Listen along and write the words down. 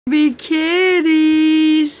baby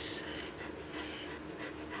kitties.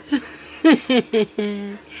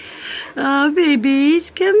 Oh,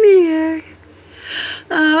 babies, come here.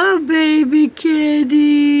 Oh, baby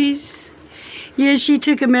kitties. Yeah, she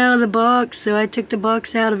took them out of the box, so I took the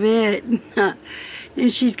box out of it.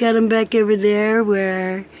 And she's got them back over there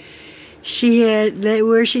where she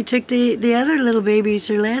took the other little babies,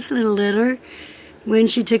 her last little litter. When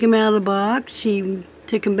she took them out of the box, she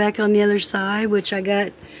took them back on the other side, which I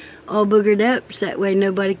got all boogered up so that way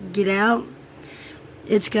nobody could get out.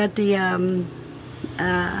 It's got the, oh,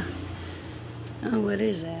 what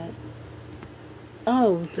is that?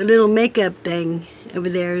 Oh, the little makeup thing over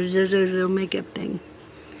there. There's a little makeup thing.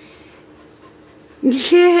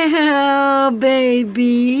 Yeah,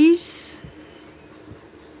 babies.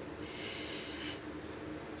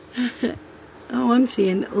 Oh, I'm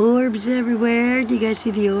seeing orbs everywhere. Do you guys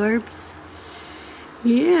see the orbs?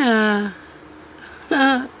 Yeah.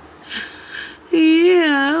 Yeah,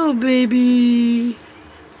 oh, baby.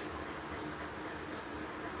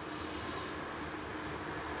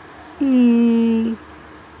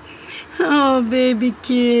 Oh, baby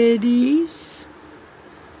kitties.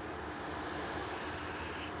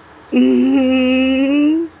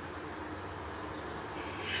 Man,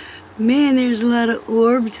 there's a lot of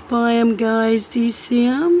orbs by them, guys. Do you see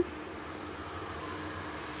them?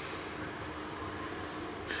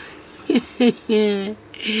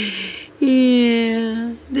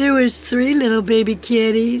 Yeah, there was 3 little baby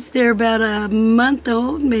kitties. They're about a month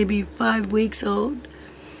old, maybe 5 weeks old.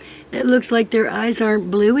 It looks like their eyes aren't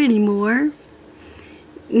blue anymore.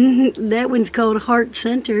 That one's called Heart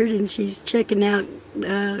Centered, and she's checking out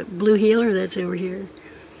Blue Healer that's over here.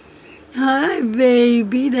 Hi,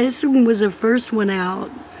 baby. This one was the first one out.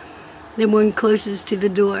 The one closest to the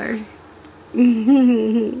door.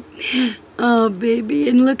 Oh, baby.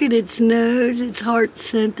 And look at its nose. It's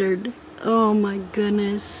heart-centered. Oh, my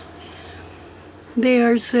goodness. They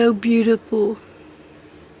are so beautiful.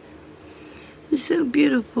 So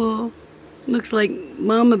beautiful. Looks like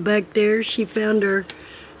Mama back there. She found her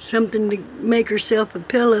something to make herself a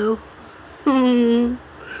pillow.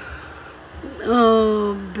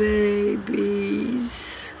 Oh,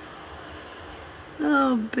 babies.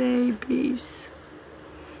 Oh, babies.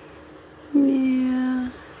 Yeah.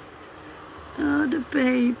 Oh, the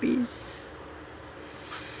babies.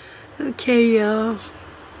 Okay, y'all.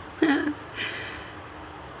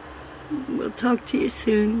 We'll talk to you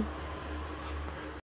soon.